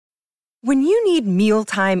When you need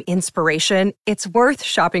mealtime inspiration, it's worth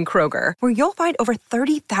shopping Kroger, where you'll find over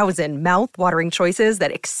 30,000 mouth-watering choices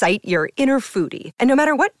that excite your inner foodie. And no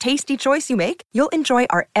matter what tasty choice you make, you'll enjoy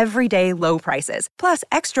our everyday low prices, plus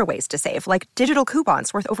extra ways to save, like digital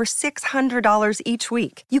coupons worth over $600 each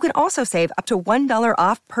week. You can also save up to $1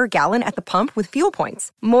 off per gallon at the pump with fuel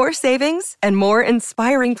points. More savings and more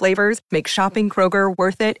inspiring flavors make shopping Kroger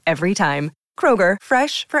worth it every time. Kroger,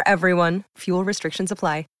 fresh for everyone. Fuel restrictions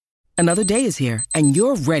apply. Another day is here, and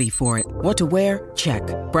you're ready for it. What to wear? Check.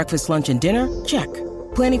 Breakfast, lunch, and dinner? Check.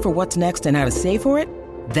 Planning for what's next and how to save for it?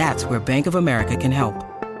 That's where Bank of America can help.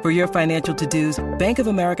 For your financial to-dos, Bank of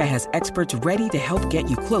America has experts ready to help get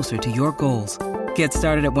you closer to your goals. Get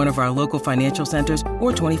started at one of our local financial centers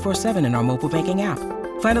or 24/7 in our mobile banking app.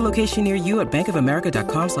 Find a location near you at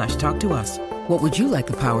bankofamerica.com/talktous. What would you like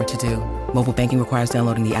the power to do? Mobile banking requires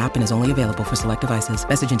downloading the app and is only available for select devices.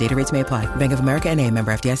 Message and data rates may apply. Bank of America N.A.,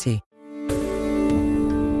 member FDIC.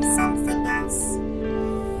 Something else.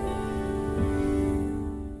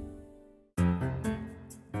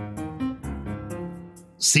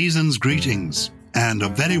 Season's greetings and a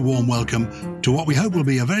very warm welcome to what we hope will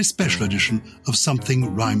be a very special edition of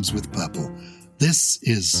Something Rhymes with Purple. This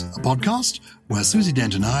is a podcast where Susie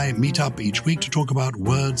Dent and I meet up each week to talk about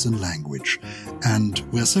words and language. And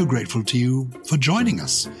we're so grateful to you for joining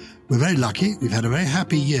us. We're very lucky. We've had a very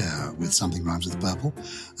happy year with Something Rhymes with Purple.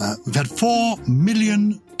 We've had 4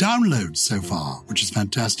 million downloads so far, which is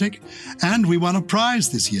fantastic. And we won a prize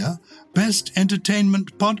this year, Best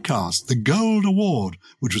Entertainment Podcast, the Gold Award,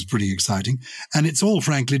 which was pretty exciting. And it's all,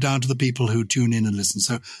 frankly, down to the people who tune in and listen.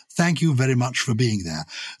 So thank you very much for being there.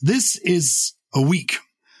 This is a week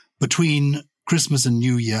between Christmas and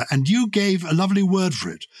New Year, and you gave a lovely word for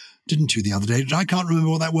it, didn't you, the other day? I can't remember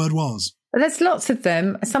what that word was. Well, there's lots of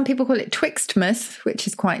them. Some people call it Twixtmas, which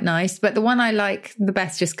is quite nice. But the one I like the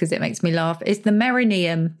best, just because it makes me laugh, is the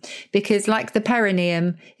Merineum, because like the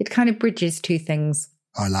perineum, it kind of bridges two things.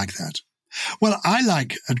 I like that. Well, I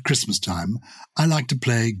like, at Christmas time, I like to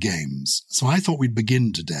play games. So I thought we'd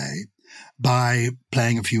begin today by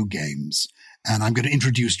playing a few games. And I'm going to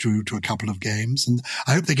introduce you to a couple of games, and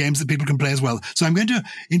I hope they're games that people can play as well. So I'm going to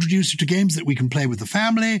introduce you to games that we can play with the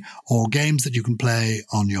family, or games that you can play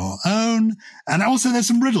on your own. And also there's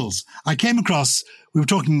some riddles. We were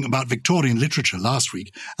talking about Victorian literature last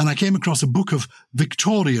week, and I came across a book of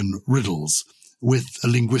Victorian riddles with a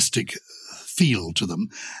linguistic feel to them.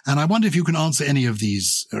 And I wonder if you can answer any of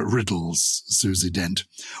these riddles, Susie Dent.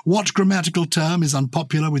 What grammatical term is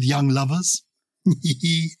unpopular with young lovers?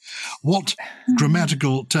 What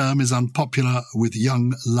grammatical term is unpopular with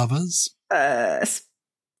young lovers?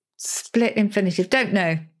 Split infinitive. Don't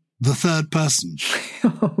know. The third person.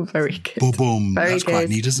 Oh, very good. Boom, boom. Very That's good. quite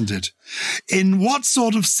neat, isn't it? In what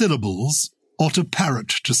sort of syllables ought a parrot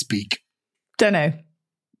to speak? Don't know.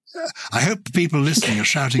 I hope people listening are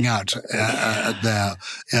shouting out at their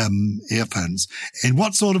earphones. In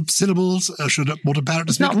what sort of syllables ought a parrot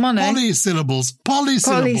to speak? Not mono. Polysyllables.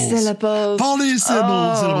 Polysyllables.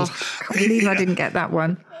 Syllables. I can't believe I didn't get that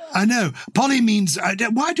one. I know. Polly means,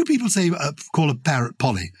 why do people say, call a parrot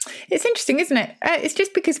Polly? It's interesting, isn't it? It's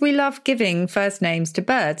just because we love giving first names to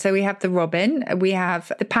birds. So we have the robin, we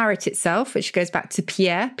have the parrot itself, which goes back to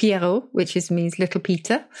Pierrot, which means little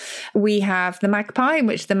Peter. We have the magpie, in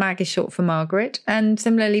which the mag is short for Margaret, and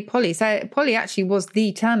similarly Polly. So Polly actually was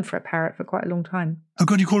the term for a parrot for quite a long time. Oh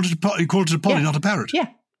God, you called it a Polly, Yeah. not a parrot? Yeah.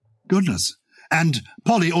 Goodness. And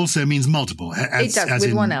poly also means multiple, It does, as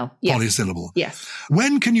with in one L. Yes. polysyllable. Yes.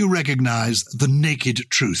 When can you recognize the naked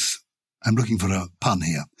truth? I'm looking for a pun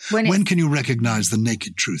here. When can you recognize the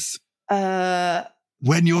naked truth?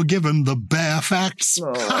 When you're given the bare facts.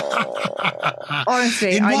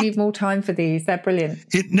 Honestly, I need more time for these. They're brilliant.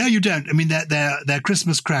 No, you don't. I mean, they're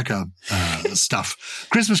Christmas cracker stuff.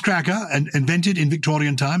 Christmas cracker, invented in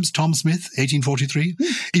Victorian times. Tom Smith, 1843.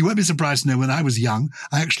 You won't be surprised to know when I was young,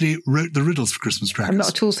 I actually wrote the riddles for Christmas crackers. I'm not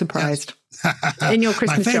at all surprised. Yes. In your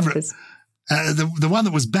Christmas jumpers. The one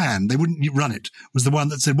that was banned, they wouldn't run it, was the one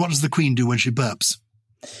that said, what does the Queen do when she burps?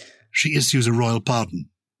 She issues a royal pardon.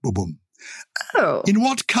 Boom, boom. Oh. In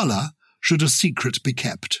what colour should a secret be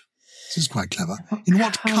kept? This is quite clever. In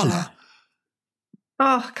what colour?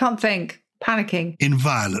 Oh, I can't think. Panicking. In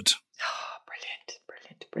violet. Oh,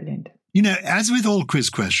 brilliant. You know, as with all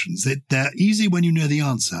quiz questions, they're easy when you know the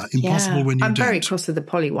answer, impossible when you don't. I'm very cross with the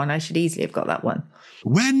Polly one. I should easily have got that one.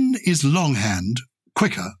 When is longhand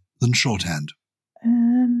quicker than shorthand?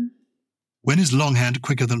 When is longhand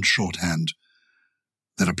quicker than shorthand?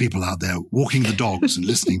 There are people out there walking the dogs and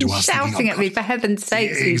listening to us. Shouting at me, for heaven's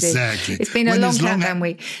sake, Susie. Exactly. It's been a long countdown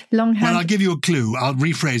week. Longhand. Well, I'll give you a clue. I'll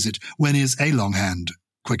rephrase it. When is a longhand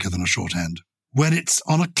quicker than a shorthand. When it's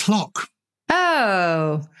on a clock.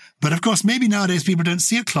 Oh. But of course, maybe nowadays people don't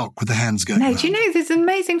see a clock with the hands going No, around. do you know, there's an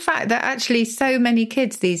amazing fact that actually so many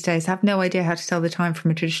kids these days have no idea how to tell the time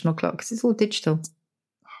from a traditional clock because it's all digital.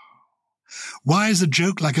 Why is a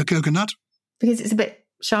joke like a coconut? Because it's a bit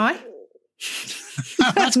shy.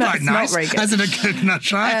 That's No, quite it's not nice. very good. Isn't a coconut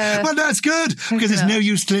shy? Well, that's good, because there's no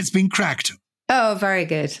use till it's been cracked. Oh, very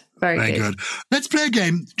good. Very good. Let's play a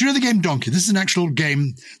game. Do you know the game Donkey? This is an actual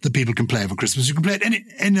game that people can play over Christmas. You can play it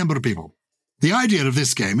any number of people. The idea of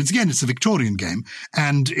this game, it's a Victorian game,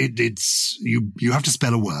 and you have to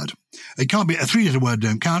spell a word. It can't be a 3-letter word,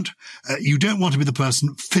 don't count. You don't want to be the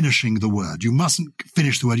person finishing the word. You mustn't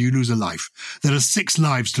finish the word, you lose a life. There are 6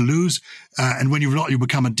 lives to lose, and when you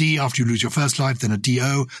become a D after you lose your first life, then a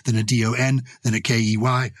D-O, then a D-O-N, then a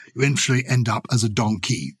K-E-Y. You eventually end up as a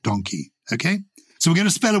donkey. Okay? So we're going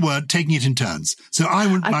to spell a word, taking it in turns. So I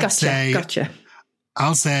would say... Gotcha.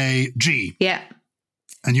 I'll say G. Yeah.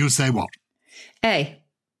 And you'll say what? A.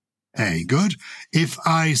 Good. If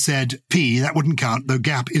I said P, that wouldn't count, though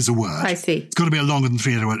gap is a word. I see. It's got to be a longer than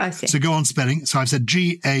 3-letter word. I see. So go on spelling. So I've said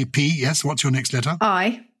G-A-P. Yes, what's your next letter?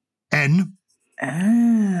 I. N.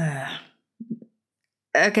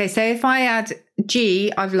 Okay, so if I add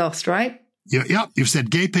G, I've lost, right? Yeah, you've said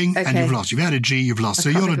gaping and you've lost. You've added G, you've lost. So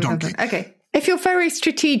you're a donkey. Okay. If you're very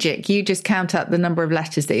strategic, you just count up the number of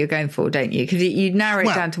letters that you're going for, don't you? Because you narrow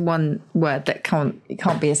it down to one word that can't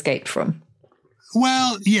be escaped from.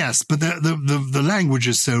 Well, yes, but the language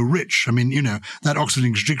is so rich. I mean, that Oxford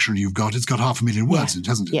English Dictionary you've got, it's got 500,000 words in it,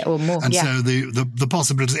 hasn't it? Yeah, or more. And so the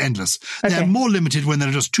possibilities are endless. Okay. They're more limited when there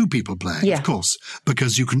are just 2 people playing, Yeah. of course,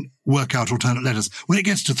 because you can work out alternate letters. When it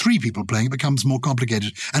gets to 3 people playing, it becomes more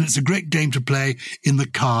complicated. And it's a great game to play in the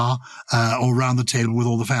car or around the table with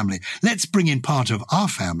all the family. Let's bring in part of our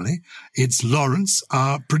family. It's Lawrence,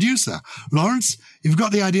 our producer. Lawrence, you've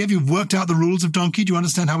got the idea. You've worked out the rules of Donkey. Do you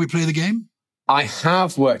understand how we play the game? I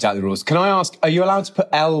have worked out the rules. Can I ask, are you allowed to put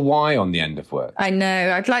ly on the end of words? I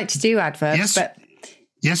know. I'd like to do adverbs, Yes. but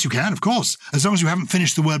Yes, you can, of course, as long as you haven't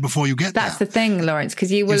finished the word before you get that's there. the thing, Lawrence, because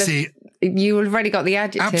you will have already got the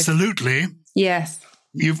adjective. Absolutely. Yes.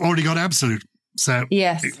 You've already got absolute. So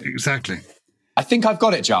Yes. Exactly. I think I've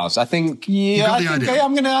got it, Giles. I think, idea.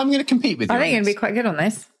 I'm gonna compete with you. I think you're going to be quite good on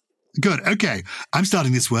this. Good. Okay. I'm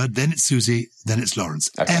starting this word. Then it's Susie. Then it's Lawrence.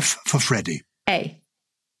 Okay. F for Freddie. A.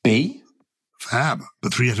 B. Fab.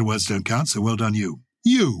 But 3-letter words don't count, so well done you.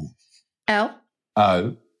 You. L.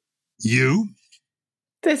 O. You.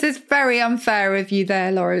 This is very unfair of you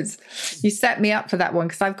there, Lawrence. You set me up for that one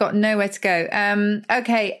because I've got nowhere to go.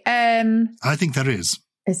 Okay. I think there is.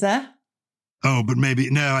 Is there? Oh, but I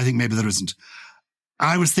think maybe there isn't.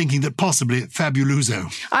 I was thinking that possibly Fabuloso.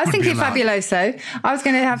 I was would be thinking allowed. Fabuloso. I was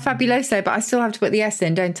going to have Fabuloso, but I still have to put the S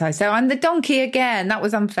in, don't I? So I'm the donkey again. That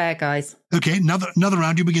was unfair, guys. Okay, another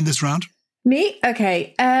round. You begin this round. Me?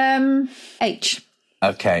 Okay. H.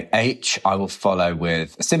 Okay, H. I will follow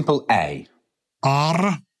with a simple A.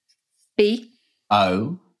 R. B.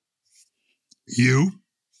 O. You.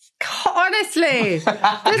 Honestly,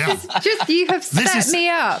 this is just, you have set me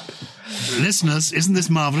up. Listeners, isn't this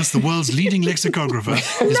marvellous? The world's leading lexicographer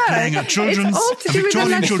is playing a it's all to do with the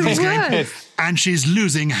Victorian length of children's game, words. and she's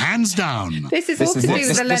losing hands down. This is all to do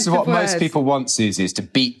with the length This is what of words. most people want, Susie, is to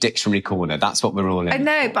beat Dictionary Corner. That's what we're all in. I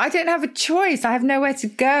know, but I don't have a choice. I have nowhere to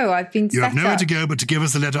go. I've been You set have nowhere up. to go but to give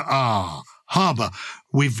us the letter R. Harbour.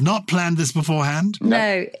 We've not planned this beforehand.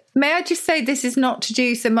 No. May I just say this is not to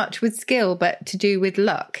do so much with skill, but to do with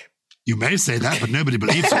luck. You may say that, but nobody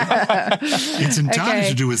believes it. It's entirely Okay.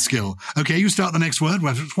 to do with skill. Okay, you start the next word.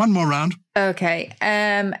 Well, it's one more round. Okay.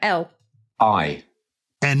 L. I.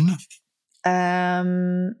 N.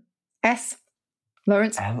 S.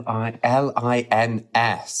 Lawrence.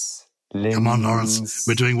 L-I-N-S. Come on, Lawrence.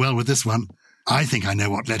 We're doing well with this one. I think I know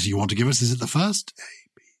what letter you want to give us. Is it the first? A,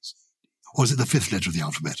 B, C, D. Or is it the 5th letter of the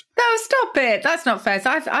alphabet? No, stop it. That's not fair. So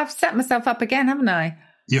I've set myself up again, haven't I?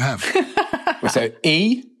 You have. So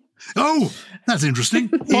E. Oh, that's interesting. E.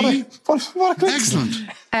 What a coincidence. Excellent.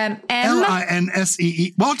 M.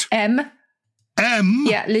 L-I-N-S-E-E. What? M. M.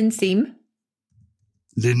 Yeah, Linseam.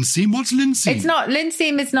 Linseam? What's linseam? It's not.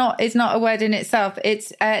 Linseam is not a word in itself.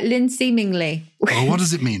 It's linseemingly. Oh, what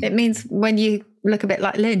does it mean? It means when you look a bit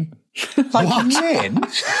like Lynn. Like Lynn?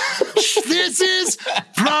 This is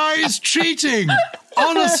prize cheating.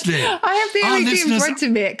 Honestly. I have the Our LED in listeners- front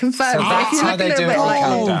of me. It confirms. So But if you That's how look a they little do it bit on like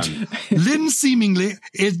Lynn. Countdown. Lynn seemingly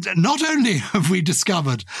is not only have we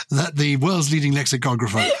discovered that the world's leading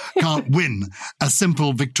lexicographer can't win a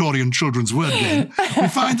simple Victorian children's word game, we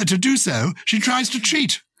find that to do so, she tries to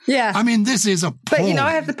cheat. Yeah. I mean, this is appalling. But,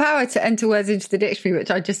 I have the power to enter words into the dictionary, which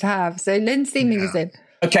I just have. So linseeming is in.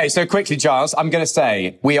 Okay, so quickly, Giles, I'm going to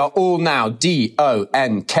say we are all now DONKE.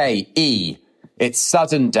 It's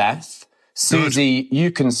sudden death. Susie,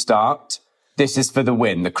 you can start. This is for the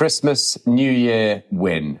win, the Christmas New Year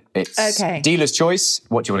win. It's okay. Dealer's choice.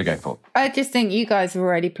 What do you want to go for? I just think you guys have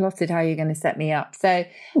already plotted how you're going to set me up. So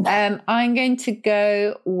I'm going to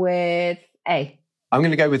go with A. I'm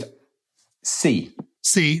going to go with C.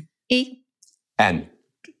 C. E. N.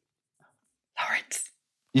 Lawrence.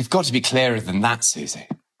 You've got to be clearer than that, Susie.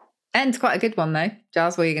 N's quite a good one, though.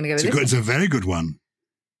 Giles, what are you going to go with? It's a very good one.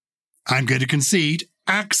 I'm going to concede.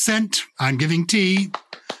 Accent. I'm giving T.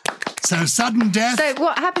 So sudden death. So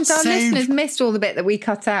what happens? Our listeners missed all the bit that we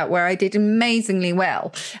cut out where I did amazingly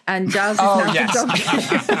well, and Giles is now the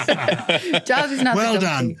donkey. Giles is now well the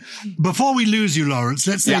donkey. done. Before we lose you, Lawrence,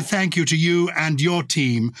 let's say thank you to you and your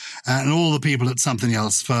team and all the people at Something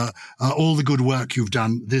Else for all the good work you've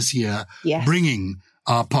done this year, bringing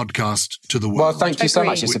our podcast to the world. Well, thank you so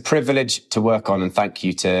much. It's a privilege to work on, and thank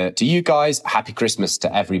you to you guys. Happy Christmas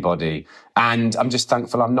to everybody. And I'm just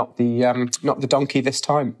thankful I'm not the donkey this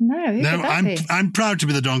time. No, I'm proud to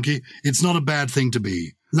be the donkey. It's not a bad thing to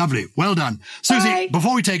be. Lovely. Well done. Susie,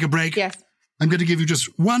 before we take a break, I'm going to give you just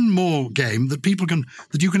one more game that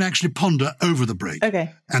you can actually ponder over the break.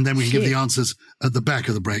 Okay. And then we can give the answers at the back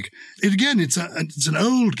of the break. It's an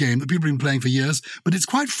old game that people have been playing for years, but it's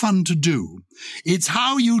quite fun to do. It's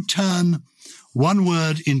how you turn one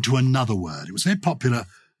word into another word. It was very popular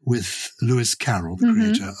with Lewis Carroll, the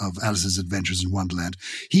creator of Alice's Adventures in Wonderland.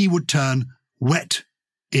 He would turn wet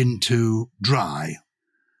into dry,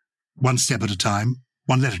 one step at a time,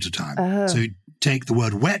 one letter at a time. Oh. So he'd take the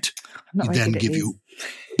word wet, he'd then give you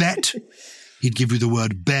bet, he'd give you the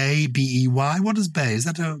word bay, B-E-Y. What is bay? Is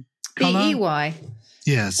that a colour? B-E-Y?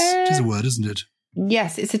 Yes, it is a word, isn't it?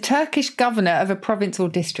 Yes, it's a Turkish governor of a province or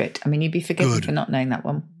district. I mean, you'd be forgiven for not knowing that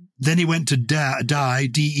one. Then he went to die,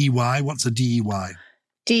 D-E-Y. What's a D-E-Y?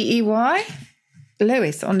 D-E-Y?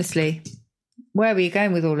 Lewis, honestly, where were you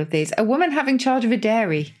going with all of these? A woman having charge of a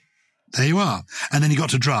dairy. There you are. And then you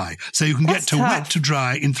got to dry. So you can get to wet to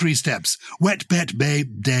dry in 3 steps. Wet, bet, bay,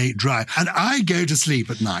 day, dry. And I go to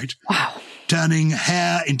sleep at night. Wow. Turning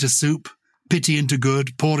hair into soup, pity into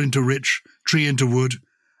good, poor into rich, tree into wood.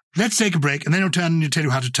 Let's take a break and then I'll tell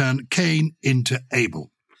you how to turn Cain into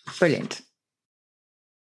Abel. Brilliant.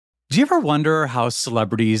 Do you ever wonder how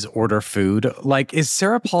celebrities order food? Like, is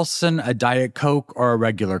Sarah Paulson a Diet Coke or a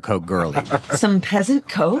regular Coke girlie? Some peasant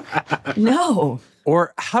Coke? No.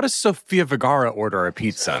 Or how does Sofia Vergara order a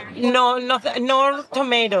pizza? No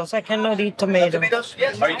tomatoes. I cannot eat tomatoes.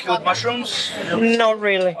 Are you cool with mushrooms? Not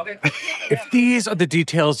really. If these are the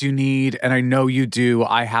details you need, and I know you do,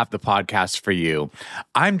 I have the podcast for you.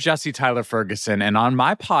 I'm Jesse Tyler Ferguson, and on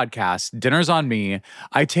my podcast, Dinners on Me,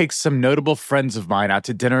 I take some notable friends of mine out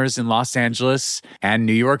to dinners in Los Angeles and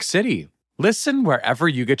New York City. Listen wherever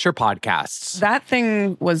you get your podcasts. That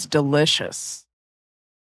thing was delicious.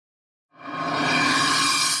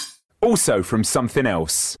 Also from Something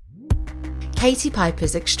Else. Katie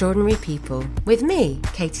Piper's Extraordinary People, with me,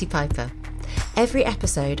 Katie Piper. Every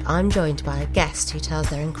episode, I'm joined by a guest who tells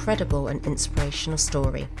their incredible and inspirational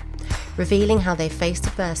story, revealing how they faced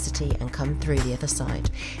adversity and come through the other side,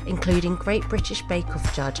 including Great British Bake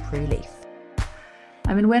Off judge Prue Leith.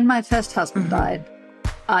 I mean, when my first husband died,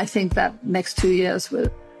 I think that next 2 years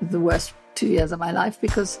were the worst 2 years of my life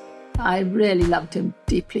because I really loved him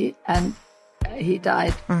deeply, and he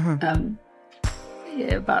died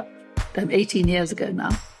about 18 years ago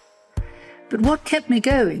now. But what kept me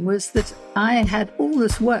going was that I had all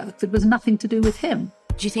this work that was nothing to do with him.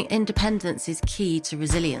 Do you think independence is key to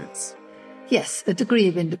resilience? Yes, a degree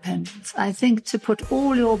of independence. I think to put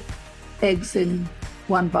all your eggs in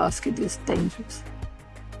one basket is dangerous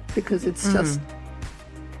because it's just,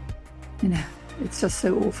 it's just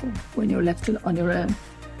so awful when you're left on your own.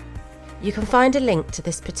 You can find a link to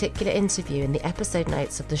this particular interview in the episode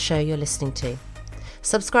notes of the show you're listening to.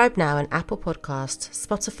 Subscribe now on Apple Podcasts,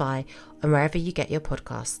 Spotify, and wherever you get your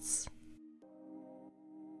podcasts.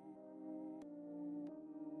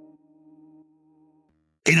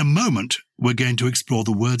 In a moment, we're going to explore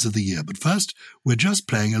the words of the year. But first, we're just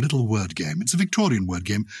playing a little word game. It's a Victorian word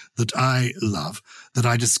game that I love, that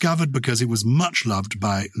I discovered because it was much loved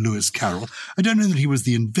by Lewis Carroll. I don't know that he was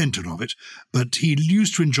the inventor of it, but he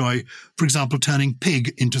used to enjoy, for example, turning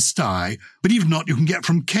pig into sty. But even not, you can get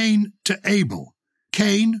from Cain to Abel.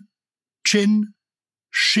 Cain, chin,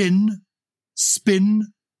 shin,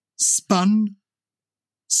 spin, spun,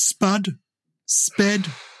 spud, sped,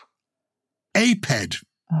 aped.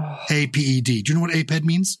 A-P-E-D. Do you know what APED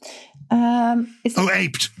means?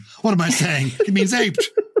 Aped. What am I saying? It means aped.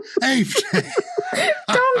 Aped.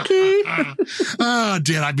 Donkey. Oh,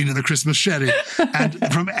 dear, I've been to the Christmas sherry. And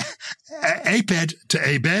from APED to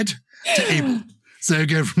ABED to Able. So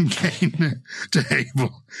go from Cain to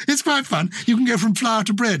Abel. It's quite fun. You can go from flour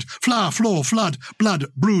to bread. Flour, floor, flood, blood,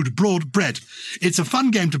 brood, broad, bread. It's a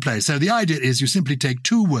fun game to play. So the idea is you simply take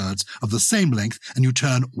two words of the same length and you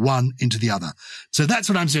turn one into the other. So that's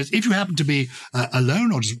what I'm saying. If you happen to be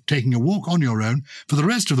alone or just taking a walk on your own, for the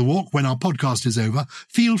rest of the walk, when our podcast is over,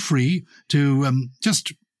 feel free to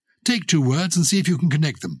just take two words and see if you can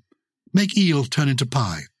connect them. Make eel turn into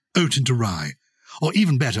pie, oat into rye, or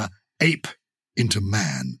even better, ape into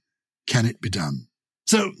man. Can it be done?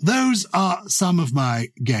 So those are some of my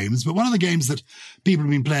games, but one of the games that people have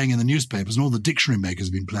been playing in the newspapers and all the dictionary makers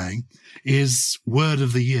have been playing is Word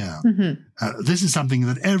of the Year. Mm-hmm. This is something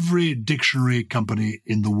that every dictionary company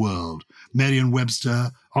in the world,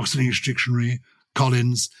 Merriam-Webster, Oxford English Dictionary,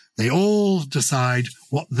 Collins, they all decide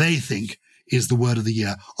what they think is the Word of the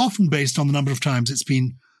Year, often based on the number of times it's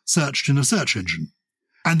been searched in a search engine.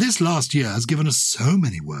 And this last year has given us so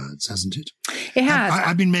many words, hasn't it? It has.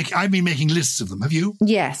 I've been making lists of them. Have you?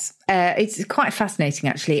 Yes. It's quite fascinating,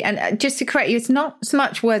 actually. And just to correct you, it's not so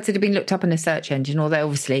much words that have been looked up in a search engine, although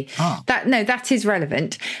obviously that is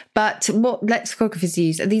relevant. But what lexicographers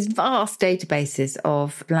use are these vast databases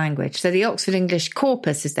of language. So the Oxford English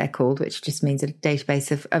Corpus, as they're called, which just means a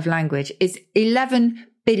database of language, is 11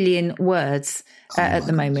 billion words at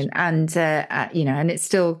the moment, and and it's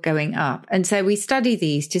still going up. And so we study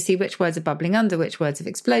these to see which words are bubbling under, which words have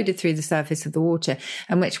exploded through the surface of the water,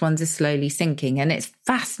 and which ones are slowly sinking. And it's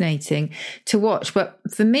fascinating to watch. But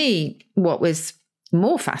for me, what was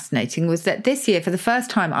more fascinating was that this year, for the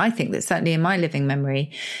first time, I think that certainly in my living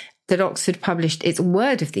memory, that Oxford published its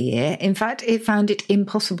Word of the Year. In fact, it found it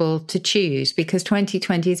impossible to choose because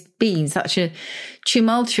 2020 has been such a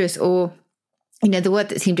tumultuous, or the word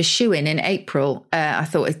that seemed to shoe in April, I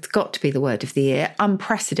thought it's got to be the Word of the Year,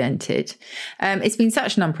 unprecedented. It's been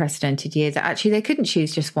such an unprecedented year that actually they couldn't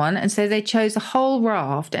choose just one. And so they chose a whole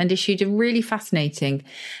raft and issued a really fascinating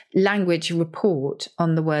language report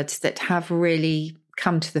on the words that have really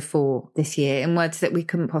come to the fore this year in words that we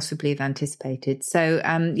couldn't possibly have anticipated. So,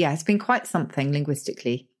 it's been quite something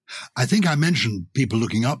linguistically. I think I mentioned people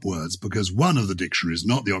looking up words because one of the dictionaries,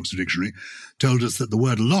 not the Oxford Dictionary, told us that the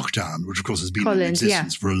word lockdown, which of course has been in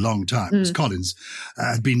existence for a long time, was Collins,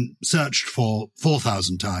 had been searched for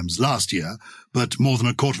 4,000 times last year, but more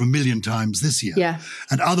than 250,000 times this year. Yeah.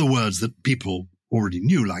 And other words that people already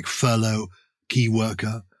knew, like furlough, key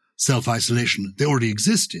worker, self-isolation, they already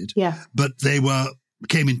existed, but they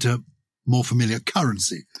came into more familiar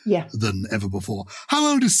currency than ever before.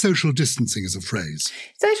 How old is social distancing as a phrase?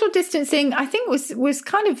 Social distancing, I think, was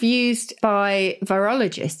kind of used by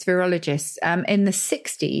virologists in the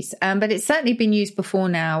 60s, but it's certainly been used before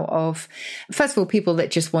now of, first of all, people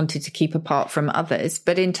that just wanted to keep apart from others.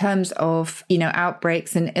 But in terms of,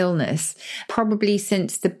 outbreaks and illness, probably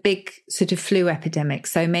since the big sort of flu epidemic,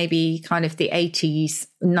 so maybe kind of the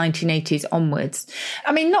 1980s onwards.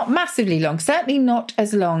 I mean, not massively long, certainly not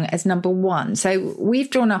as long as number one. So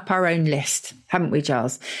we've drawn up our own list, haven't we,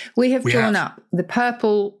 Giles? We have drawn up the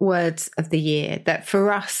purple words of the year that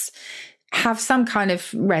for us have some kind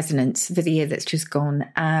of resonance for the year that's just gone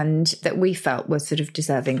and that we felt was sort of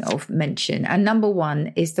deserving of mention. And number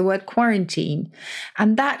one is the word quarantine.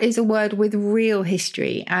 And that is a word with real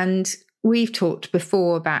history. And we've talked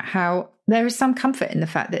before about how there is some comfort in the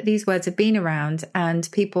fact that these words have been around and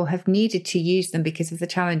people have needed to use them because of the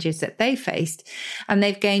challenges that they faced, and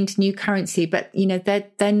they've gained new currency. But,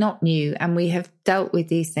 they're not new, and we have dealt with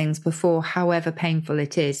these things before, however painful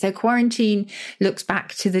it is. So quarantine looks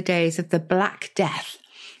back to the days of the Black Death,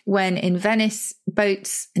 when in Venice,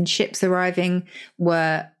 boats and ships arriving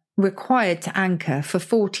were required to anchor for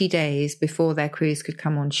 40 days before their crews could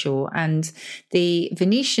come on shore. And the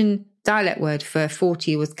Venetian dialect word for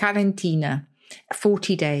 40 was quarantina,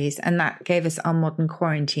 40 days, and that gave us our modern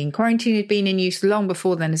quarantine. Quarantine had been in use long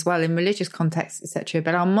before then as well in religious contexts, etc.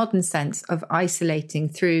 But our modern sense of isolating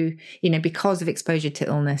through, because of exposure to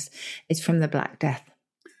illness is from the Black Death.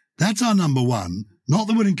 That's our number one. Not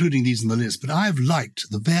that we're including these in the list, but I've liked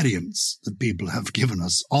the variants that people have given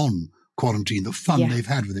us on quarantine, the fun they've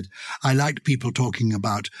had with it. I liked people talking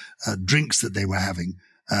about drinks that they were having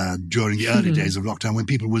during the early days of lockdown when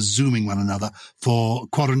people were Zooming one another for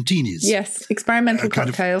quarantinis. Yes, experimental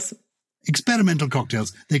cocktails. Experimental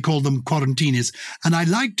cocktails. They called them quarantinis. And I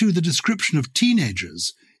liked, too, the description of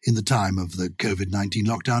teenagers in the time of the COVID-19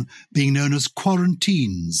 lockdown being known as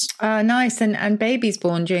quarantines. Nice. And babies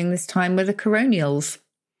born during this time were the coronials.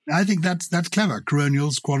 I think that's clever.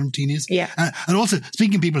 Coronials, quarantinis. Yeah. And also,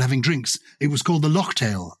 speaking of people having drinks, it was called the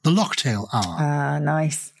Locktail Hour. Ah,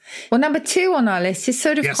 nice. Well, number 2 on our list is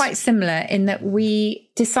sort of quite similar in that we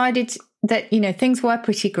decided that, you know, things were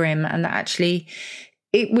pretty grim and that actually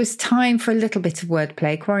it was time for a little bit of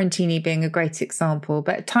wordplay, Quarantini being a great example,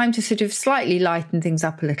 but time to sort of slightly lighten things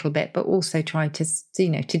up a little bit, but also try to, you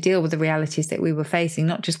know, to deal with the realities that we were facing,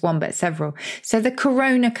 not just one, but several. So the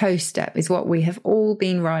Corona coaster is what we have all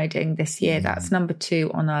been riding this year. That's number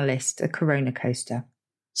 2 on our list, a Corona coaster.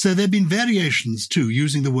 So there have been variations too,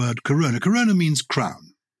 using the word Corona. Corona means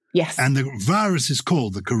crown. Yes. And the virus is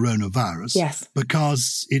called the coronavirus. Yes.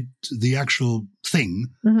 Because the actual thing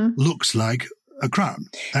looks like a crown.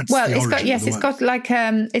 That's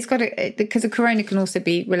because a corona can also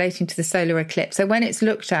be relating to the solar eclipse. So when it's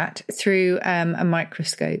looked at through a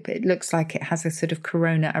microscope, it looks like it has a sort of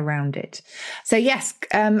corona around it. So yes,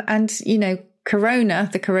 and you know, corona,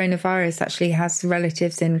 the coronavirus, actually has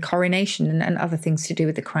relatives in coronation and other things to do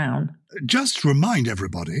with the crown. Just remind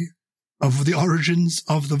everybody of the origins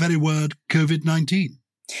of the very word COVID-19.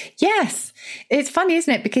 Yes, it's funny,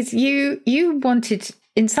 isn't it? Because you wanted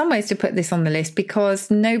in some ways to put this on the list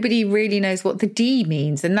because nobody really knows what the D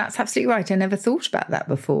means. And that's absolutely right. I never thought about that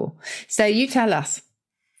before. So you tell us.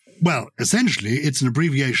 Well, essentially, it's an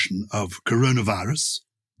abbreviation of coronavirus,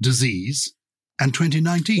 disease, and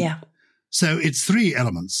 2019. Yeah. So it's 3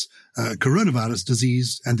 elements, coronavirus,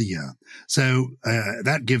 disease, and the year. So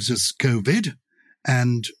that gives us COVID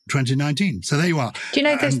and 2019. So there you are. Do you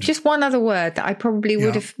know, there's just one other word that I probably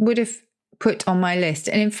would have put on my list.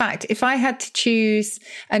 And in fact, if I had to choose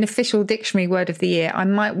an official dictionary word of the year, I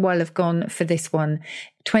might well have gone for this one,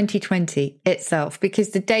 2020 itself,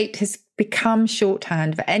 because the date has become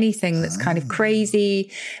shorthand for anything that's kind of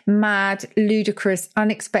crazy, mad, ludicrous,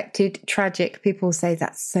 unexpected, tragic. People say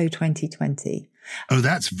that's so 2020. Oh,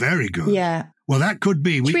 that's very good. Yeah. Well, that could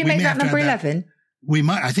be. Should we make that number 11? We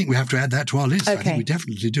might. I think we have to add that to our list. Okay. I think we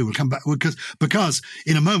definitely do. We'll come back because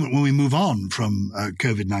in a moment when we move on from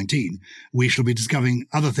COVID-19, we shall be discovering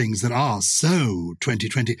other things that are so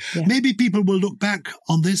 2020. Yeah. Maybe people will look back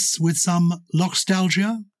on this with some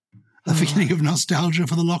nostalgia. A feeling of nostalgia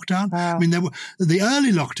for the lockdown. Wow. I mean, the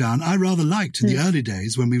early lockdown, I rather liked in the early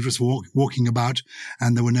days when we were just walking about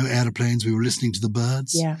and there were no aeroplanes. We were listening to the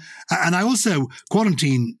birds. Yeah. And I also,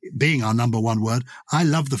 quarantine being our number 1 word, I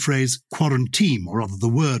love the phrase quarantine, or rather the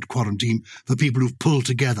word quarantine, for people who've pulled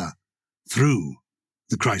together through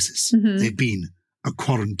the crisis. Mm-hmm. They've been a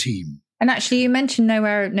quarantine. And actually, you mentioned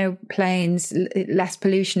no planes, less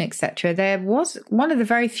pollution, etc. There was one of the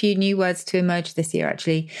very few new words to emerge this year,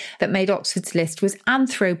 actually, that made Oxford's list was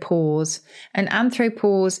anthropause. And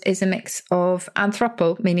anthropause is a mix of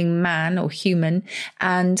anthropo, meaning man or human,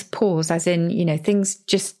 and pause, as in, you know, things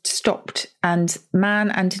just stopped and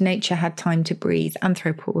man and nature had time to breathe.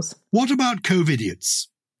 Anthropause. What about COVIDiots?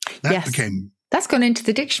 That's gone into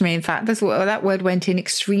the dictionary, in fact. That word went in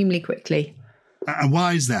extremely quickly. And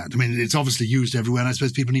why is that? I mean, it's obviously used everywhere, and I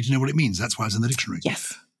suppose people need to know what it means. That's why it's in the dictionary.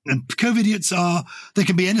 Yes. And COVIDiots they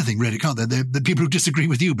can be anything, really, can't they? They're the people who disagree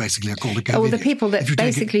with you, basically, are called a COVIDiot. Oh, the people that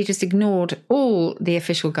basically just ignored all the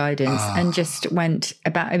official guidance and just went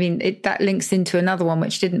about, I mean, that links into another one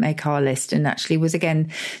which didn't make our list and actually was,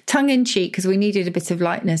 again, tongue-in-cheek because we needed a bit of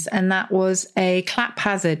lightness, and that was a clap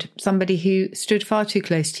hazard, somebody who stood far too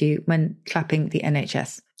close to you when clapping the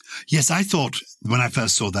NHS. Yes, I thought when I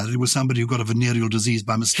first saw that it was somebody who got a venereal disease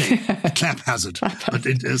by mistake, a clap hazard, but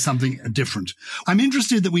it is something different. I'm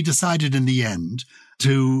interested that we decided in the end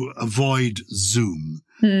to avoid Zoom.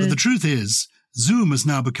 But the truth is, Zoom has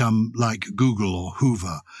now become like Google or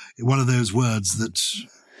Hoover, one of those words that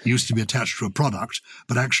used to be attached to a product,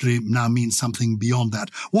 but actually now means something beyond that.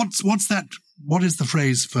 What's that? What is the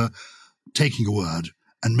phrase for taking a word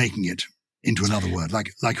and making it into another word,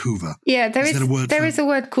 like Hoover? Yeah, there is a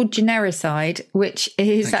word called genericide, which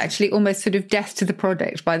is actually almost sort of death to the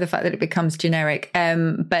product by the fact that it becomes generic.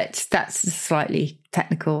 But that's slightly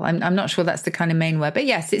technical. I'm not sure that's the kind of main word, but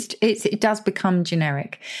yes, it does become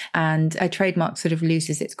generic, and a trademark sort of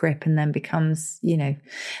loses its grip and then becomes, you know,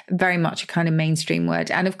 very much a kind of mainstream word.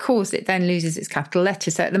 And of course, it then loses its capital letter.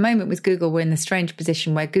 So at the moment with Google, we're in the strange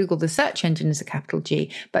position where Google, the search engine, is a capital G,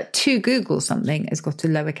 but to Google something has got a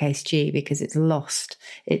lowercase g because it's lost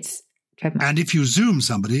its trademark. And if you Zoom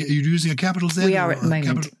somebody, are you using a capital Z? We are at the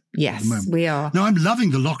moment. Yes, we are. Now, I'm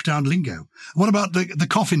loving the lockdown lingo. What about the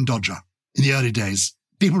coffin dodger? In the early days,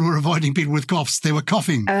 people were avoiding people with coughs. They were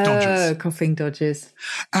coughing dodgers. Oh, coughing dodgers.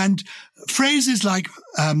 And phrases like,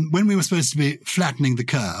 when we were supposed to be flattening the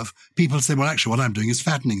curve, people said, well, actually, what I'm doing is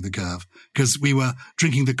fattening the curve, because we were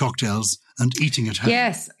drinking the cocktails and eating at home.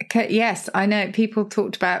 Yes, I know. People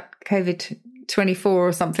talked about COVID-24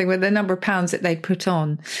 or something with the number of pounds that they'd put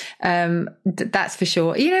on. That's for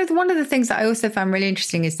sure. You know, one of the things that I also found really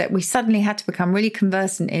interesting is that we suddenly had to become really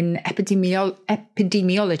conversant in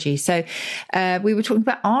epidemiology. So we were talking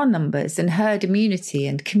about R numbers and herd immunity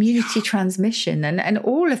and community transmission and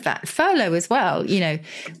all of that. Furlough as well. You know,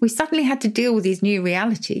 we suddenly had to deal with these new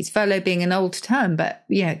realities. Furlough being an old term, but,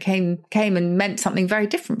 you know, came and meant something very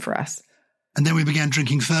different for us. And then we began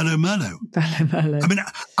drinking Furlough Merlot. I mean,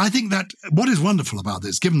 I think that what is wonderful about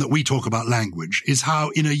this, given that we talk about language, is how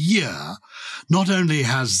in a year, not only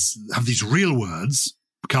have these real words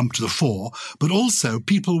come to the fore, but also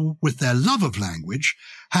people with their love of language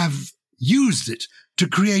have used it to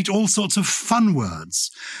create all sorts of fun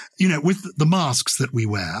words. You know, with the masks that we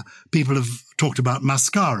wear, people have talked about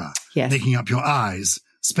mascara, making up your eyes,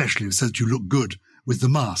 especially so that you look good with the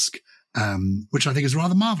mask. Which I think is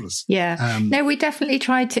rather marvellous. Yeah. No, we definitely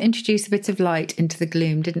tried to introduce a bit of light into the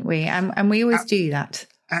gloom, didn't we? And we always do that.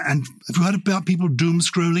 And have you heard about people doom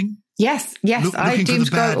scrolling? Yes. I doom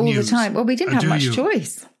scroll all the time. Well, we didn't have much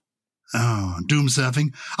choice. Oh, doom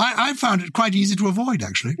surfing. I found it quite easy to avoid,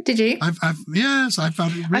 actually. Did you? Yes, I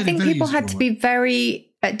found it really I think very people easy had to be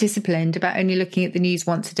very disciplined about only looking at the news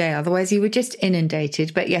once a day. Otherwise, you were just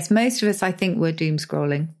inundated. But yes, most of us, I think, were doom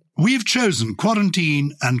scrolling. We've chosen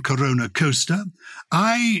Quarantine and Corona Coaster.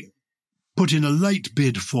 I put in a late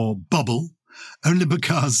bid for Bubble, only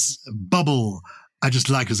because Bubble, I just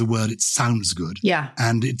like as a word, it sounds good. Yeah.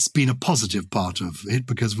 And it's been a positive part of it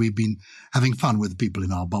because we've been having fun with people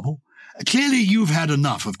in our bubble. Clearly, you've had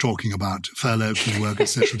enough of talking about furlough, key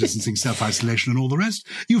workers, social distancing, self-isolation and all the rest.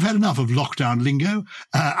 You've had enough of lockdown lingo.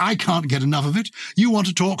 I can't get enough of it. You want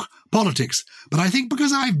to talk politics. But I think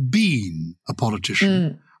because I've been a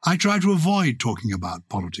politician, I try to avoid talking about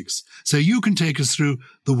politics. So you can take us through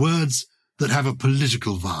the words that have a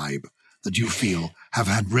political vibe that you feel have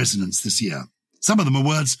had resonance this year. Some of them are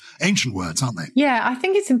words, ancient words, aren't they? Yeah, I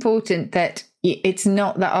think it's important that it's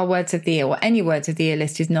not that our words of the year or any words of the year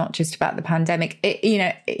list is not just about the pandemic.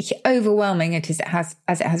 It's overwhelming as it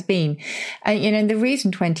has been. And, the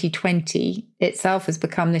reason 2020 itself has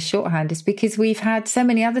become this shorthand is because we've had so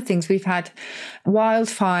many other things. We've had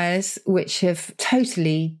wildfires, which have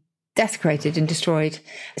totally desecrated and destroyed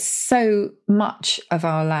so much of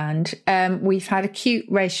our land. We've had acute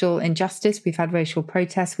racial injustice. We've had racial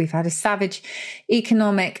protests. We've had a savage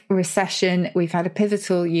economic recession. We've had a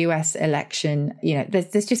pivotal US election.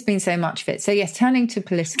 There's just been so much of it. So yes, turning to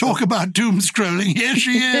political. Talk about doom scrolling. Here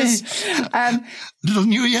she is. Little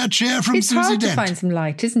New Year cheer from Susie Dent. It's hard to find some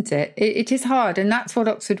light, isn't it? It is hard. And that's what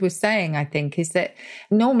Oxford was saying, I think, is that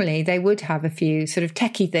normally they would have a few sort of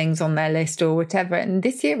techie things on their list or whatever. And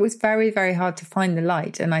this year it was very, very hard to find the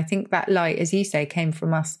light. And I think that light, as you say, came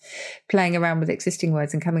from us playing around with existing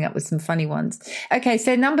words and coming up with some funny ones. Okay,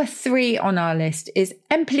 so number 3 on our list is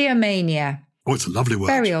empleomania. Oh, it's a lovely word.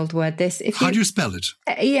 Very old word, this. How do you spell it?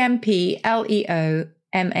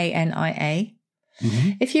 EMPLEOMANIA.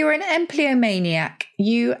 Mm-hmm. If you're an empleomaniac,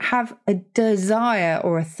 you have a desire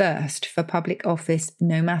or a thirst for public office,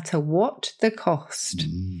 no matter what the cost.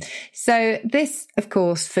 So this, of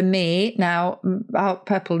course, for me, now our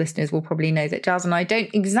Purple listeners will probably know that Giles and I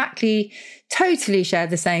don't exactly totally share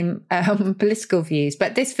the same political views.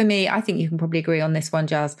 But this, for me, I think you can probably agree on this one,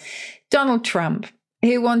 Giles. Donald Trump,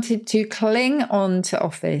 who wanted to cling on to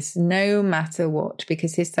office no matter what,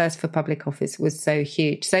 because his thirst for public office was so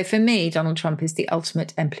huge. So for me, Donald Trump is the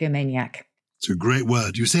ultimate empleomaniac. It's a great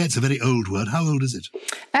word. You say it's a very old word. How old is it?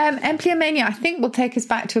 Empleomania, I think, will take us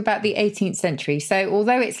back to about the 18th century. So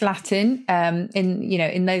although it's Latin,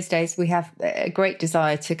 in those days, we have a great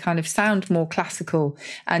desire to kind of sound more classical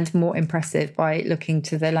and more impressive by looking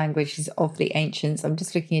to the languages of the ancients. I'm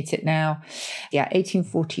just looking at it now. Yeah,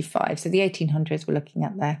 1845. So the 1800s we're looking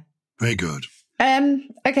at there. Very good.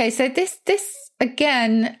 Okay, so this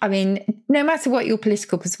again, I mean, no matter what your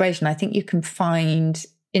political persuasion, I think you can find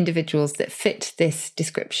individuals that fit this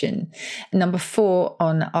description. Number 4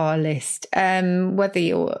 on our list, whether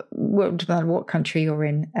you're, no matter what country you're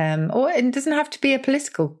in, or it doesn't have to be a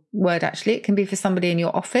political word, actually. It can be for somebody in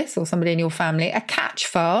your office or somebody in your family. A catch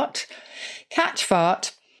fart. Catch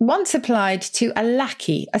fart once applied to a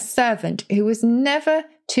lackey, a servant who was never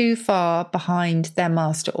too far behind their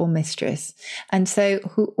master or mistress, and so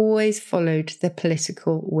who always followed the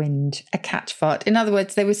political wind, a catch fart. In other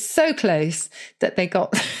words, they were so close that they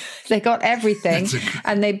got everything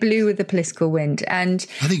and they blew with the political wind. And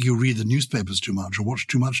I think you read the newspapers too much or watch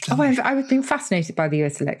too much television. I've been fascinated by the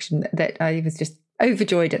US election, that I was just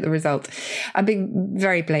overjoyed at the result. I'm being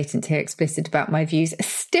very blatant here, explicit about my views. A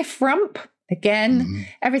stiff rump. Again,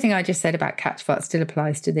 everything I just said about catch fart still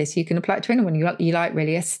applies to this. You can apply it to anyone you like,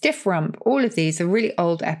 really. A stiff rump. All of these are really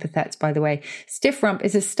old epithets, by the way. Stiff rump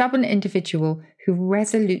is a stubborn individual who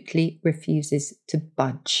resolutely refuses to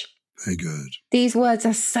budge. Very good. These words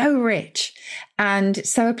are so rich and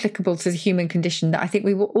so applicable to the human condition that I think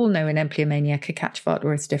we will all know an empleomaniac, a catch fart,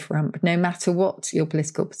 or a stiff rump, no matter what your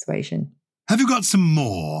political persuasion. Have you got some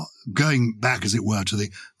more, going back, as it were, to the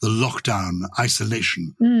lockdown,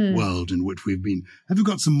 isolation world in which we've been? Have you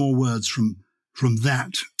got some more words from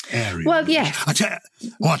that area? Well, yes.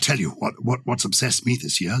 I'll tell you what's obsessed me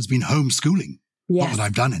this year has been homeschooling. Yes. Not that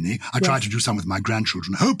I've done any. I tried to do some with my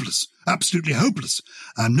grandchildren. Hopeless. Absolutely hopeless.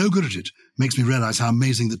 I'm no good at it. Makes me realise how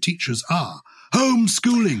amazing the teachers are.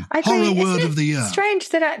 Homeschooling. Horror word of the year. Strange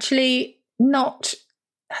that actually not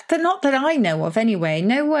that I know of anyway,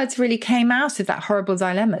 no words really came out of that horrible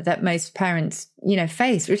dilemma that most parents,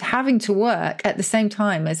 face, with having to work at the same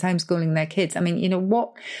time as homeschooling their kids. I mean,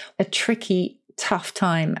 what a tricky, tough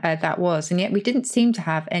time that was. And yet we didn't seem to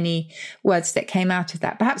have any words that came out of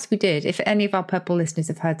that. Perhaps we did. If any of our Purple listeners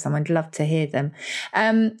have heard some, I'd love to hear them.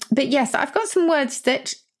 But yes, I've got some words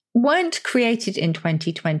that weren't created in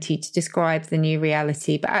 2020 to describe the new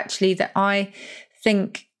reality, but actually that I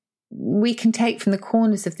think we can take from the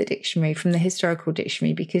corners of the dictionary, from the historical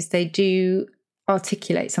dictionary, because they do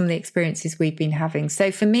articulate some of the experiences we've been having. So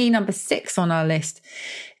for me, number 6 on our list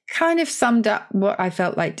kind of summed up what I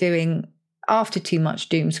felt like doing after too much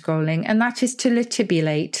doom scrolling, and that is to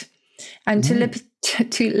latibulate. And to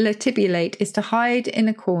latibulate is to hide in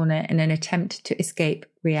a corner in an attempt to escape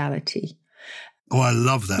reality. Oh, I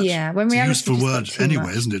love that. Yeah, when it's a reality useful word anyway,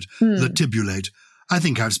 much. Isn't it? Latibulate. I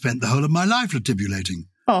think I've spent the whole of my life latibulating.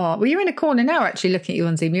 Oh, well, you're in a corner now, actually, looking at you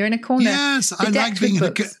on Zoom. You're in a corner. Yes, I like being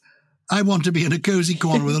I want to be in a cozy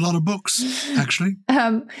corner with a lot of books, actually.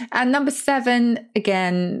 And number 7,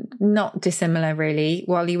 again, not dissimilar, really.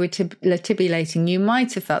 While you were latibulating, you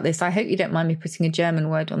might have felt this. I hope you don't mind me putting a German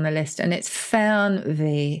word on the list. And it's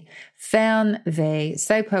Fernweh. Fernweh.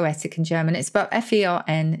 So poetic in German. It's spelled Fernweh,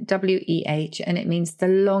 and it means the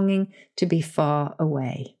longing to be far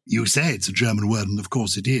away. You say it's a German word, and of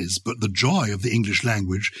course it is, but the joy of the English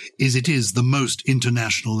language is it is the most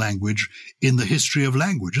international language in the history of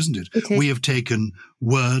language, isn't it? It is. We have taken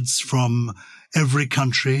words from every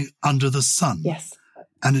country under the sun. Yes.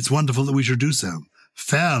 And it's wonderful that we should do so.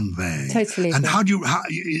 Fernweh. Totally. And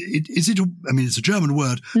is it, it's a German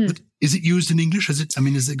word, but is it used in English? Has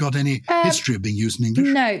it got any history of being used in English?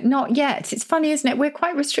 No, not yet. It's funny, isn't it? We're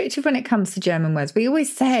quite restrictive when it comes to German words. We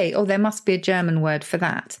always say, there must be a German word for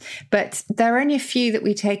that. But there are only a few that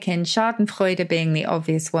we take in, Schadenfreude being the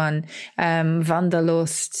obvious one.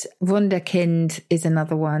 Wanderlust, Wunderkind is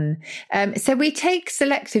another one. So we take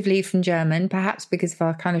selectively from German, perhaps because of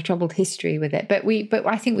our kind of troubled history with it. But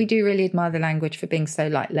I think we do really admire the language for being so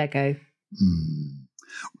like Lego.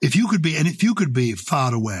 If you could be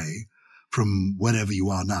far away from wherever you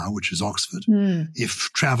are now, which is Oxford, if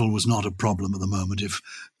travel was not a problem at the moment, if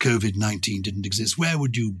COVID-19 didn't exist, where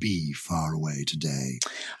would you be far away today?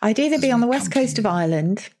 I'd either be on the west coast of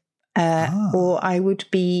Ireland, or I would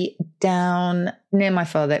be down near my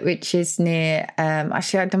father, which is near,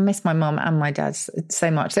 actually I miss my mum and my dad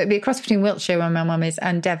so much. So it'd be a cross between Wiltshire, where my mum is,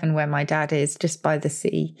 and Devon, where my dad is, just by the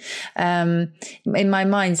sea. In my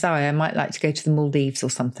mind's eye, I might like to go to the Maldives or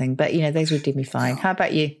something, but those would do me fine. How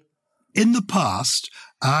about you? In the past,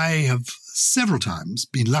 I have several times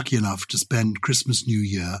been lucky enough to spend Christmas, New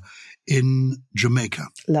Year in Jamaica.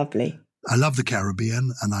 Lovely. I love the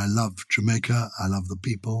Caribbean and I love Jamaica. I love the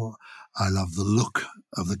people. I love the look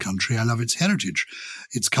of the country. I love its heritage,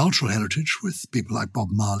 its cultural heritage with people like Bob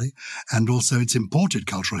Marley, and also its imported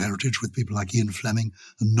cultural heritage with people like Ian Fleming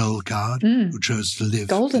and Noel Coward, who chose to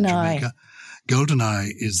live in Jamaica.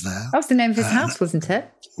 GoldenEye is there. That was the name of his house, wasn't it?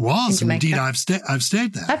 Was. Indeed, I've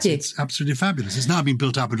stayed there. Have you? It's absolutely fabulous. It's now been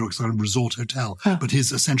built up into a sort of resort hotel, but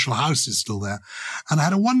his essential house is still there. And I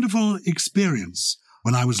had a wonderful experience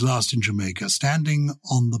when I was last in Jamaica, standing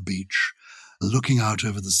on the beach, looking out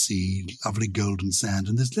over the sea, lovely golden sand,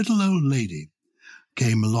 and this little old lady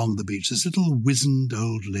came along the beach, this little wizened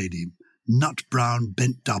old lady, nut brown,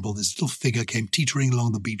 bent double. This little figure came teetering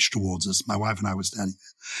along the beach towards us. My wife and I were standing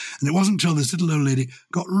there. And it wasn't until this little old lady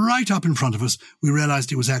got right up in front of us, we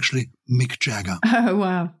realised it was actually Mick Jagger. Oh,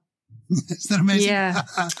 wow. Isn't that amazing? Yeah.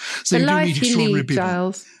 So the you do life meet you extraordinary lead, people.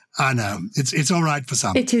 Giles. I know. It's all right for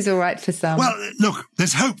some. It is all right for some. Well, look,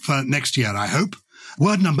 there's hope for next year, I hope.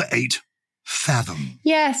 Word number 8, fathom.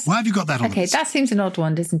 Yes. Why have you got that on the Okay, list? that seems an odd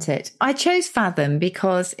one, doesn't it? I chose fathom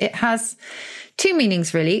because it has two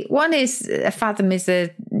meanings, really. One is a fathom is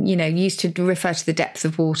used to refer to the depth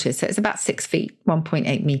of water. So it's about 6 feet,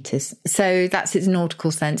 1.8 meters. So that's its nautical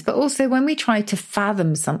sense. But also when we try to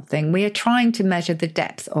fathom something, we are trying to measure the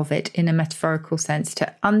depth of it in a metaphorical sense,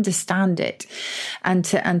 to understand it and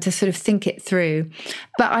to sort of think it through.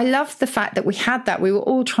 But I love the fact that we had that. We were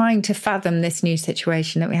all trying to fathom this new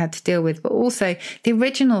situation that we had to deal with, but also the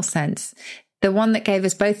original sense, the one that gave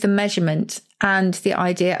us both the measurement and the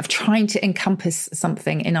idea of trying to encompass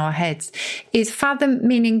something in our heads, is fathom,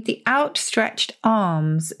 meaning the outstretched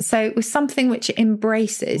arms. So it was something which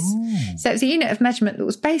embraces. So it was a unit of measurement that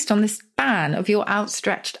was based on the span of your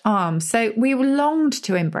outstretched arms. So we longed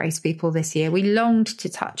to embrace people this year. We longed to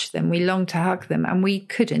touch them. We longed to hug them, and we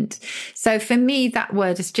couldn't. So for me, that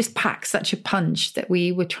word has just packed such a punch that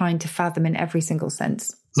we were trying to fathom in every single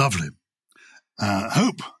sense. Lovely.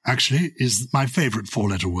 Hope, actually, is my favourite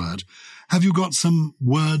 4-letter word. Have you got some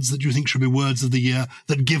words that you think should be words of the year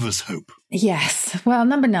that give us hope? Yes. Well,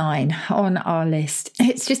 number 9 on our list.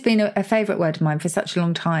 It's just been a favourite word of mine for such a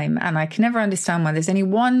long time, and I can never understand why. There's only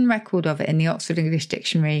one record of it in the Oxford English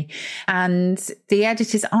Dictionary, and the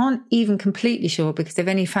editors aren't even completely sure because they've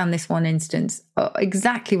only found this one instance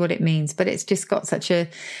exactly what it means, but it's just got such a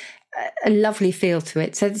lovely feel to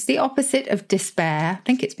it. So it's the opposite of despair. I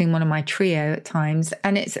think it's been one of my trio at times,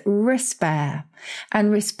 and it's respair.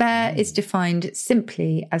 And respair is defined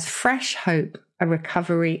simply as fresh hope, a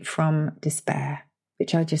recovery from despair,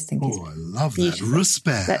 which I just think is I love beautiful. that.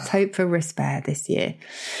 Respair. Let's hope for respair this year.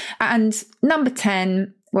 And number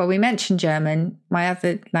 10, well, we mentioned German, my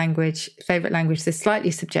other language, favourite language. Is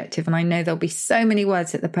slightly subjective, and I know there'll be so many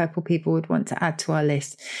words that the Purple people would want to add to our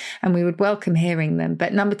list, and we would welcome hearing them.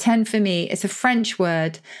 But number 10 for me is a French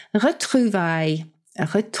word, retrouvailles, and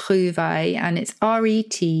it's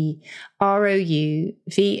retrouvailles,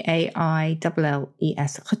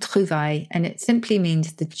 retrouvailles, and it simply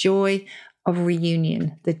means the joy of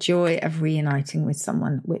reunion, the joy of reuniting with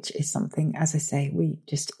someone, which is something, as I say, we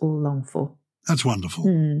just all long for. That's wonderful.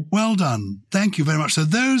 Well done. Thank you very much. So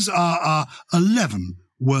those are our 11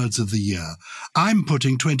 words of the year. I'm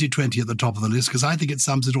putting 2020 at the top of the list because I think it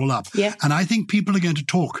sums it all up. Yeah. And I think people are going to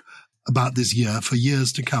talk about this year for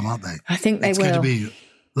years to come, aren't they? I think they it's will. It's going to be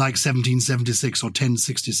like 1776 or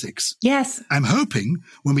 1066. Yes. I'm hoping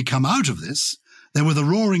when we come out of this, there were the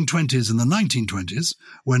roaring 20s and the 1920s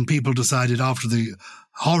when people decided after the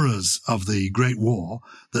horrors of the Great War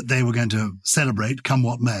that they were going to celebrate come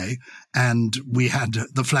what may. And we had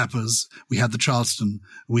the Flappers, we had the Charleston,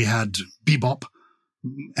 we had Bebop.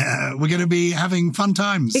 We're going to be having fun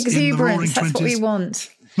times. Exuberance, in the roaring 20s. That's what we want.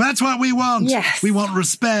 That's what we want. Yes. We want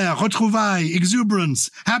respair, retrouvailles, exuberance,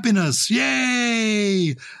 happiness.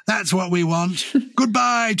 Yay! That's what we want.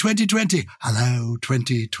 Goodbye, 2020. Hello,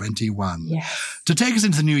 2021. Yes. To take us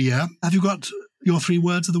into the new year, have you got your 3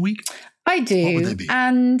 words of the week? I do. What would they be?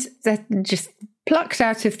 And they're just plucked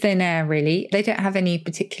out of thin air, really. They don't have any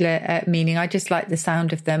particular meaning. I just like the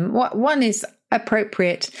sound of them. One is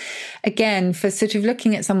appropriate, again, for sort of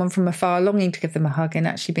looking at someone from afar, longing to give them a hug and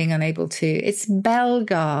actually being unable to. It's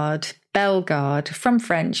Bellegarde. Bellegarde, from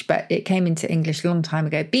French, but it came into English a long time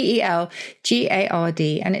ago. Belgard,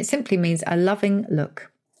 and it simply means a loving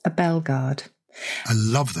look. A Bellegarde. I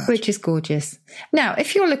love that. Which is gorgeous. Now,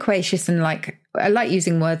 if you're loquacious and I like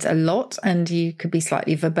using words a lot, and you could be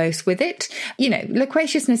slightly verbose with it,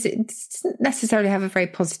 loquaciousness, it doesn't necessarily have a very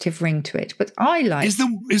positive ring to it, but I like... Is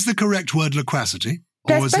the correct word loquacity?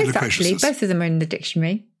 There's or is it both, actually. loquaciousness? Both of them are in the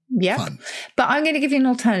dictionary. Yeah. Fun. But I'm going to give you an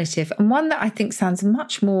alternative, and one that I think sounds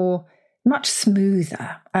much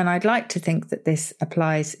smoother. And I'd like to think that this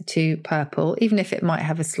applies to Purple, even if it might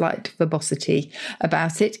have a slight verbosity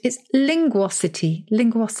about it. It's linguosity.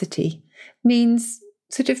 Linguosity means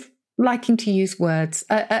sort of liking to use words,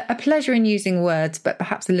 a pleasure in using words, but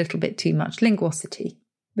perhaps a little bit too much. Linguosity,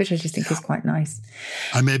 which I just think is quite nice.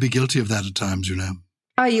 I may be guilty of that at times, you know.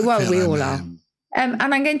 Oh, well, we all I are. And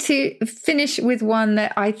I'm going to finish with one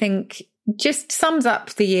that I think just sums up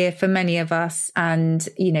the year for many of us. And,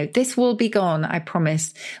 this will be gone, I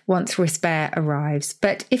promise, once respair arrives.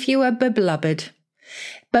 But if you are beblubbered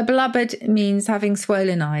means having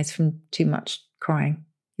swollen eyes from too much crying.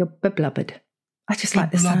 You're beblubbered. I just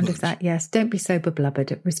like the sound of that, yes. Don't be so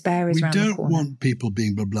beblubbered. Respair is around the corner. We don't want people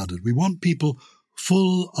being beblubbered. We want people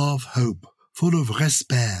full of hope, full of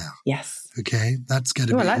respair. Yes. Okay, that's going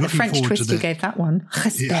to be... I like the French twist you gave that one.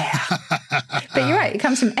 Respair. Yeah. But you're right, it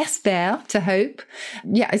comes from espère, to hope.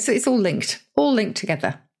 Yeah, it's all linked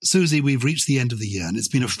together. Susie, we've reached the end of the year, and it's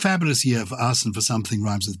been a fabulous year for us and for Something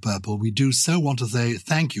Rhymes with Purple. We do so want to say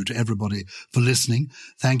thank you to everybody for listening.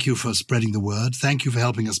 Thank you for spreading the word. Thank you for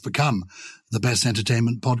helping us become the best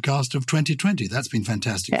entertainment podcast of 2020. That's been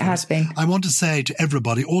fantastic. It has been. I want to say to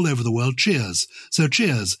everybody all over the world, cheers. So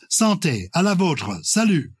cheers, santé, à la vôtre,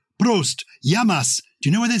 salut, prost, yamas. Do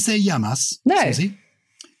you know where they say yamas? No. Susie?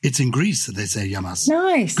 It's in Greece that they say yamas.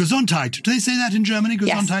 Nice. Gesundheit. Do they say that in Germany?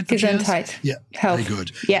 Gesundheit. Yes, Gesundheit. Yeah, Health. very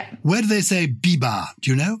good. Yeah. Where do they say biba? Do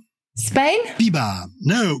you know? Spain? Biba.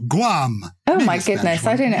 No, Guam. Oh, Maybe my a Spanish goodness.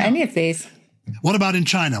 one. I don't know any of these. What about in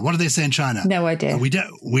China? What do they say in China? No idea.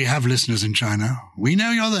 We have listeners in China. We know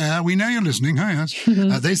you're there. We know you're listening. Hi,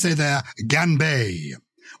 yes. They say there, Ganbei.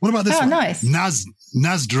 What about this one? Oh, nice.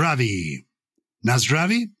 Nazdravi.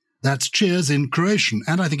 Nazdravi? That's cheers in Croatian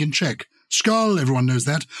and I think in Czech. Skol, everyone knows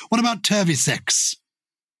that. What about Tervisex?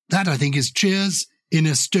 That, I think, is cheers in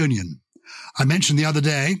Estonian. I mentioned the other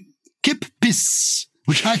day, Kippis,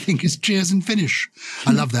 which I think is cheers in Finnish.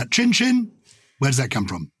 I love that. Chin Chin, where does that come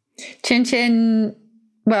from? Chin Chin,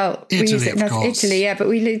 well, Italy, we use it in Italy, yeah, but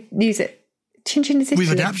we use it. Chin Chin is Italy.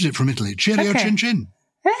 We've adapted it from Italy. Cheerio, Okay. Chin Chin.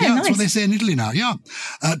 Oh, Yeah, nice. that's what they say in Italy now, yeah.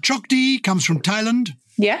 Chokdi comes from Thailand.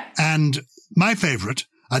 Yeah. And my favourite,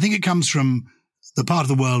 I think it comes from the part of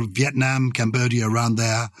the world, Vietnam, Cambodia, around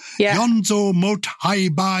there. Yeah. Yonzo Mot Hai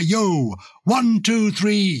Ba Yo. 1, 2,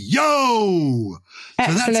 3, yo! So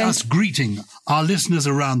that's Excellent. us greeting our listeners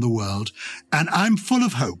around the world. And I'm full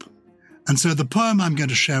of hope. And so the poem I'm going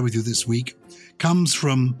to share with you this week comes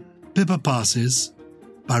from Pippa Passes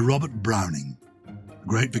by Robert Browning, a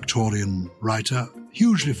great Victorian writer,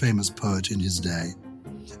 hugely famous poet in his day.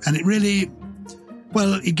 And it really,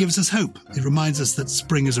 well, it gives us hope. It reminds us that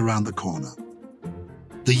spring is around the corner.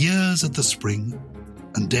 The years at the spring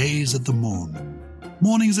and days at the morn,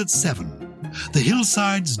 mornings at 7, the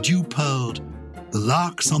hillsides dew-pearled, the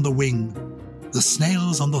larks on the wing, the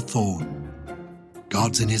snails on the thorn.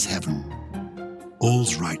 God's in his heaven,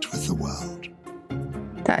 all's right with the world.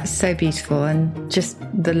 That's so beautiful and just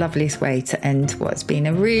the loveliest way to end what's been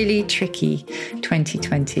a really tricky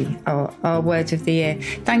 2020, our word of the year.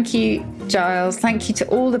 Thank you, Giles. Thank you to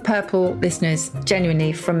all the Purple listeners,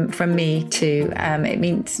 genuinely, from me too. It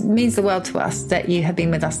means the world to us that you have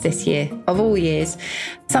been with us this year, of all years.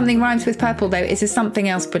 Something Rhymes with Purple, though, is a Something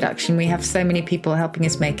Else production. We have so many people helping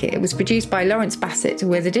us make it. It was produced by Lawrence Bassett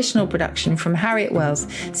with additional production from Harriet Wells,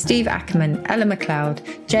 Steve Ackerman, Ella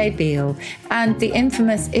McLeod, Jay Beale, and the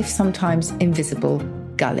infamous, if sometimes invisible,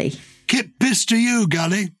 Gully. Kip piss to you,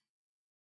 Gully.